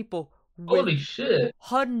there are people with holy shit,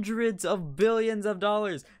 hundreds of billions of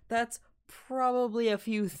dollars. That's probably a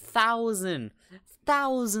few thousand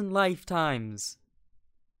lifetimes.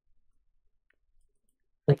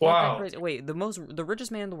 Like, wow. that crazy. Wait, the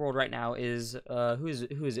richest man in the world right now is who is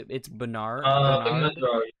it? It's Bernard.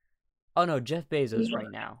 Oh no, Jeff Bezos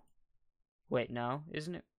right now. Wait, no,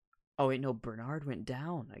 isn't it? Oh wait, no, Bernard went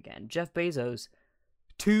down again. Jeff Bezos,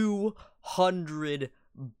 200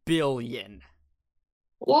 billion.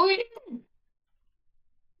 What?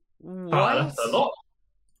 What? That's a lot.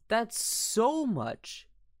 That's so much.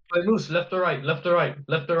 Wait, Moose, left or right? Left or right?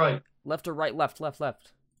 Left or right? Left or right? Left.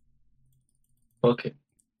 Okay.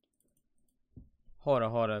 Hold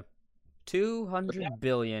on. 200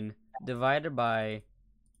 billion divided by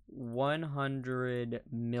 100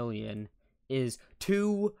 million is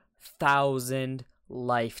 2,000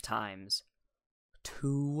 lifetimes.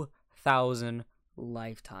 2,000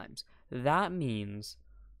 lifetimes. That means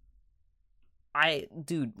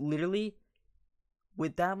dude, literally,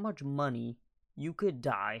 with that much money, you could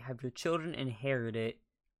die, have your children inherit it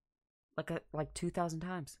like 2,000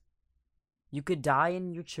 times. You could die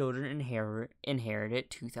and your children inherit it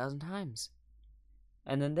 2,000 times.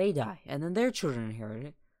 And then they die, and then their children inherit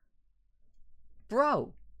it.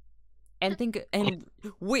 Bro. And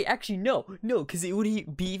wait, actually, no, because it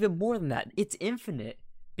would be even more than that. It's infinite.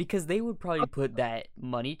 Because they would probably put that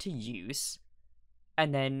money to use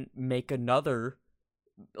and then make another,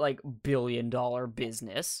 like, billion-dollar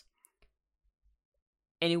business.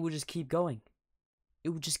 And it would just keep going. It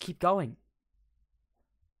would just keep going.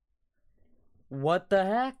 What the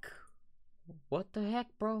heck? What the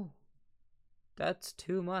heck, bro? That's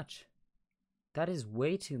too much. That is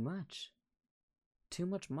way too much. Too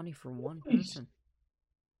much money for one person.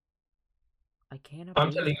 I can't.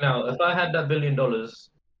 I'm telling you now, if I had that $1 billion,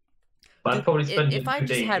 I'd probably spend it in 2 days. If I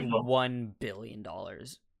just had $1 billion,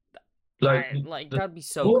 that'd be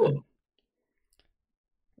so good.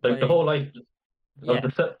 Like the whole life of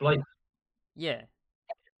the set life. Yeah.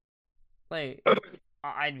 Like,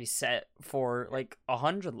 I'd be set for like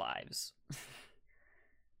 100 lives.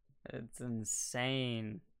 It's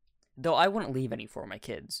insane. Though I wouldn't leave any for my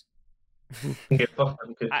kids. Get fucked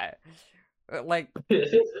them kids.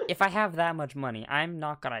 If I have that much money, I'm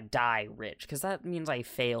not gonna die rich, because that means I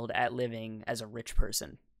failed at living as a rich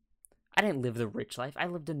person. I didn't live the rich life. I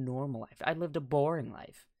lived a normal life. I lived a boring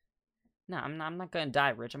life. No, I'm not gonna die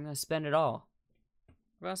rich. I'm gonna spend it all.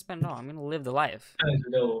 I'm gonna spend it all. I'm gonna live the life.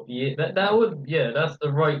 No, yeah, that's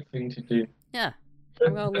the right thing to do. Yeah.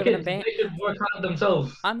 I'm gonna live in a They should work out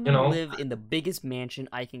themselves. I'm gonna live in the biggest mansion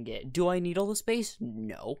I can get. Do I need all the space?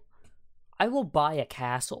 No. I will buy a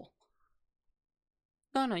castle.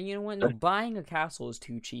 No, you know what? No, buying a castle is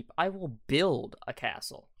too cheap. I will build a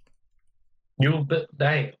castle. You'll build,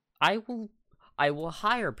 dang. I will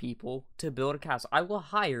hire people to build a castle. I will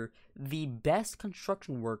hire the best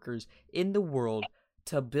construction workers in the world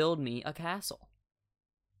to build me a castle.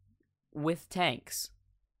 With tanks.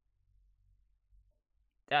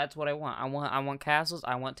 That's what I want. I want castles,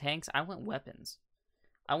 I want tanks, I want weapons.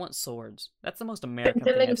 I want swords. That's the most American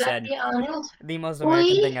thing I've said. The most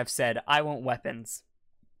American thing I've said. I want weapons.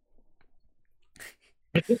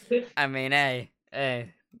 I mean, hey,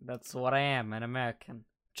 that's what I am, an American.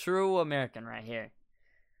 True American right here.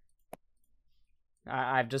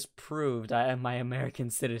 I've just proved I have my American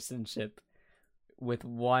citizenship with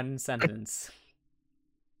one sentence.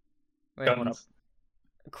 Wait, hold up. Guns.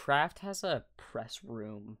 Kraft has a press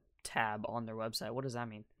room tab on their website. What does that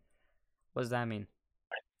mean? What does that mean?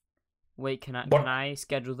 Wait, can What? I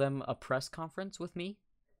schedule them a press conference with me?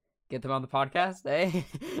 Get them on the podcast,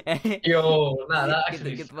 eh? Yo, nah, that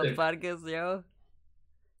actually Get is them on the sick. podcast, yo.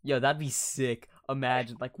 Yo, that'd be sick.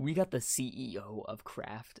 Imagine, like, we got the CEO of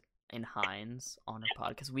Kraft and Heinz on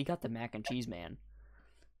our podcast. We got the mac and cheese man.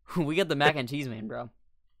 We got the mac and cheese man, bro.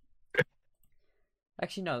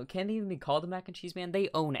 Actually, no, can't even be called the mac and cheese man. They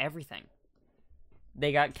own everything.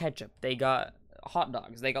 They got ketchup. They got hot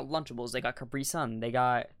dogs. They got Lunchables. They got Capri Sun. They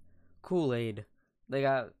got Kool-Aid. They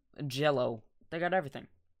got Jello. They got everything.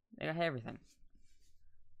 They got everything.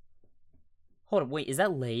 Hold up, wait, is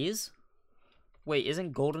that Lay's? Wait,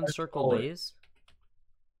 isn't Golden Circle Oh, Lay's?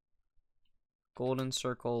 Golden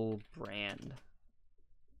Circle brand.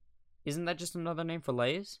 Isn't that just another name for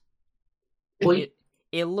Lay's? wait.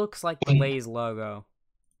 It looks like the Lay's logo.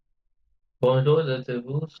 Bonjour,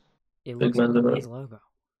 vous. It Big looks like man, the Lay's logo.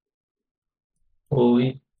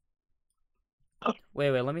 Oui.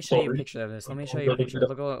 Wait, let me show you a picture of this. Let me show you a picture.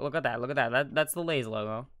 Look at that. Look at that. That's the Lay's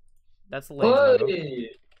logo. That's the Lay's logo. Hey,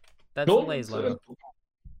 That's the Lay's logo.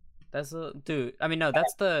 That's the dude. I mean, no,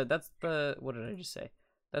 that's the. What did I just say?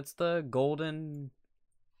 That's the golden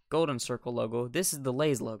circle logo. This is the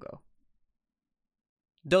Lay's logo.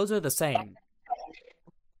 Those are the same.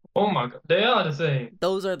 Oh my god, they are the same.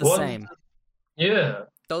 Those are the What? same. Yeah.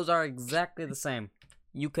 Those are exactly the same.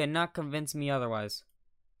 You cannot convince me otherwise.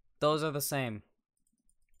 Those are the same.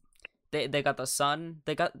 They got the sun.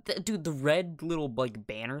 They got dude, the red little like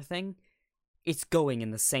banner thing. It's going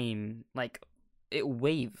in the same like it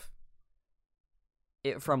wave.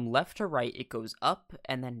 It from left to right. It goes up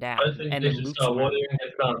and then down I think and they then should loops start around. watering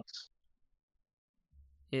their plants.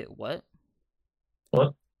 It what?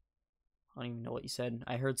 What? I don't even know what you said.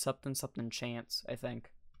 I heard something chance. I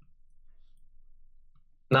think.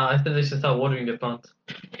 Nah, I said they should start watering their plants.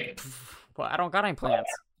 Well, I don't got any plants.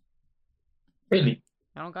 Really?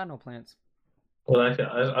 I don't got no plants. Well, actually,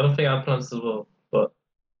 I don't think I have plants as well. But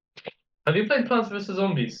have you played Plants vs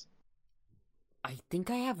Zombies? I think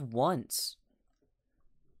I have once.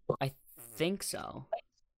 I think so.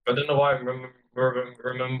 I don't know why I remember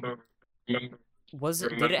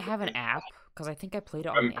Did it have an app? Because I think I played it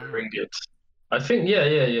on the app. remembering it. I think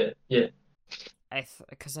yeah.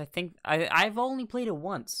 Because I think I've only played it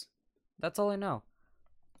once. That's all I know.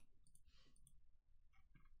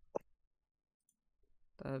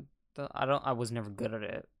 I was never good at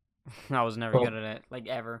it. I was never good at it, like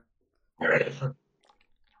ever.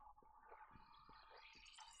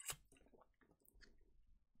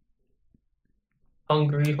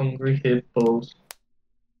 Hungry hippos.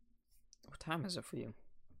 What time is it for you?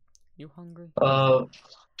 You hungry?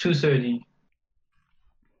 2:30.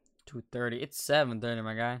 2:30. It's 7:30,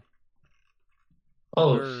 my guy.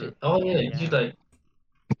 Oh We're- shit. Oh yeah, yeah. you like.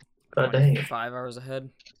 God dang. 5 hours ahead.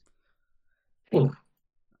 Oof.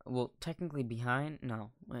 Well, technically behind.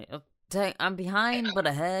 No, wait. I'm behind, but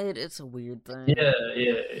ahead. It's a weird thing.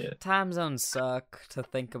 Yeah. Time zones suck to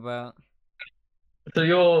think about. So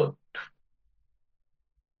you're,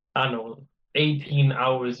 I don't know, 18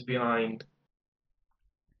 hours behind.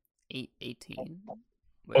 18. Or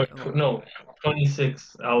Wait, hold on. no,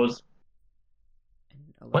 26 hours.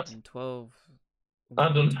 11, What? 12.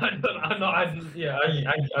 I don't, 13, yeah,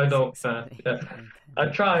 I don't, 6, 7, 8, yeah. 9, 10, I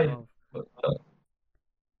tried. 12. But,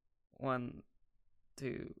 1,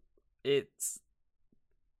 2. It's.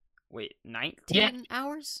 Wait, 19 Yeah.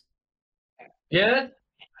 hours? yeah,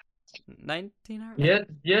 19 hours?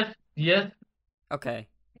 yeah. Okay.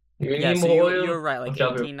 You Yeah, need so more oil? you're right, like Okay,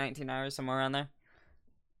 I'll be- 18, 19 hours, somewhere around there.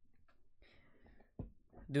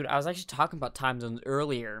 Dude, I was actually talking about time zones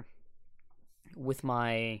earlier with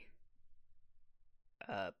my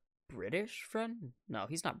British friend? No,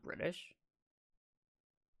 he's not British.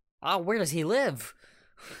 Oh, where does he live?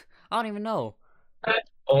 I don't even know.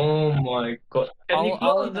 Oh my god. Can you All I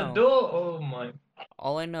close the know- door? Oh my.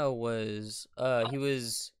 All I know was he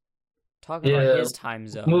was talking Yeah, about his time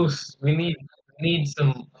zone. Moose, we need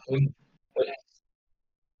some. We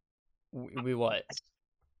what?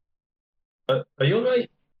 Are you alright?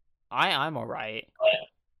 I'm alright.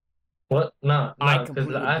 What? Nah, I because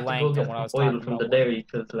completely I have to go blanked on get what I some was oil talking from the about. dairy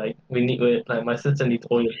because like like my sister needs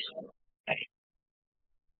oil.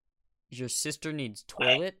 Your sister needs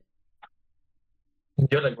toilet?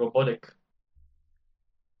 You're like robotic.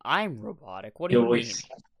 I'm robotic. What do Your you mean? voice.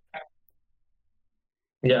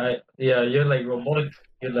 Yeah, you're like robotic.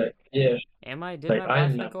 You're like, yeah, Am I? Did my like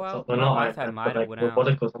Iron Wi-Fi Man go or out? something. My Not Iron Wi-Fi Man, might but have like went out.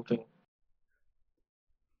 robotic or something.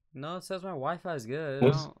 No, it says my Wi-Fi is good. I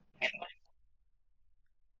What's don't.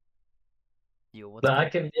 Yo, what's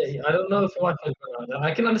that? good? Yeah, I don't know if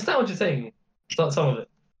I can understand what you're saying. Some of it.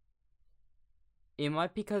 It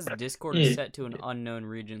might because Discord is Yeah. set to an unknown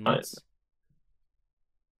region. I- Let's.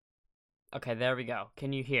 Okay, there we go.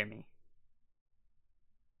 Can you hear me?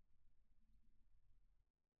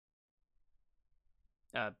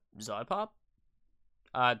 Zipop?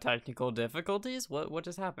 Technical difficulties? What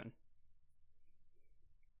just happened?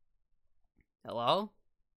 Hello?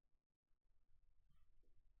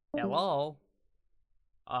 Hello?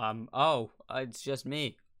 It's just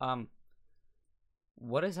me.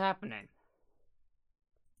 What is happening?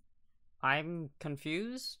 I'm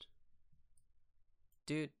confused?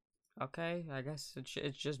 Dude, okay, I guess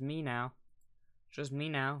it's just me now. Just me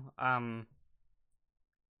now.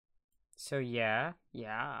 So yeah,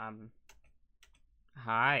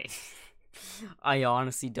 hi. I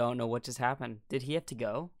honestly don't know what just happened. Did he have to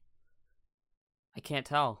go? I can't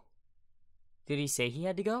tell. Did he say he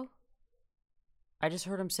had to go? I just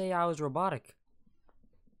heard him say I was robotic.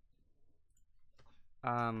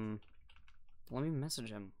 Let me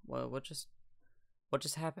message him. What just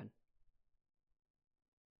happened?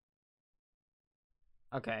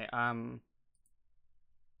 Okay,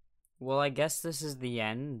 well, I guess this is the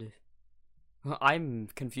end. I'm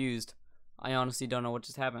confused. I honestly don't know what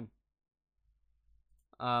just happened.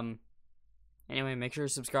 Anyway, make sure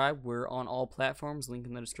to subscribe. We're on all platforms, link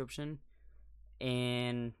in the description.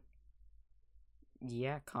 And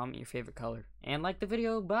yeah, comment your favorite color. And like the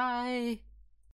video. Bye!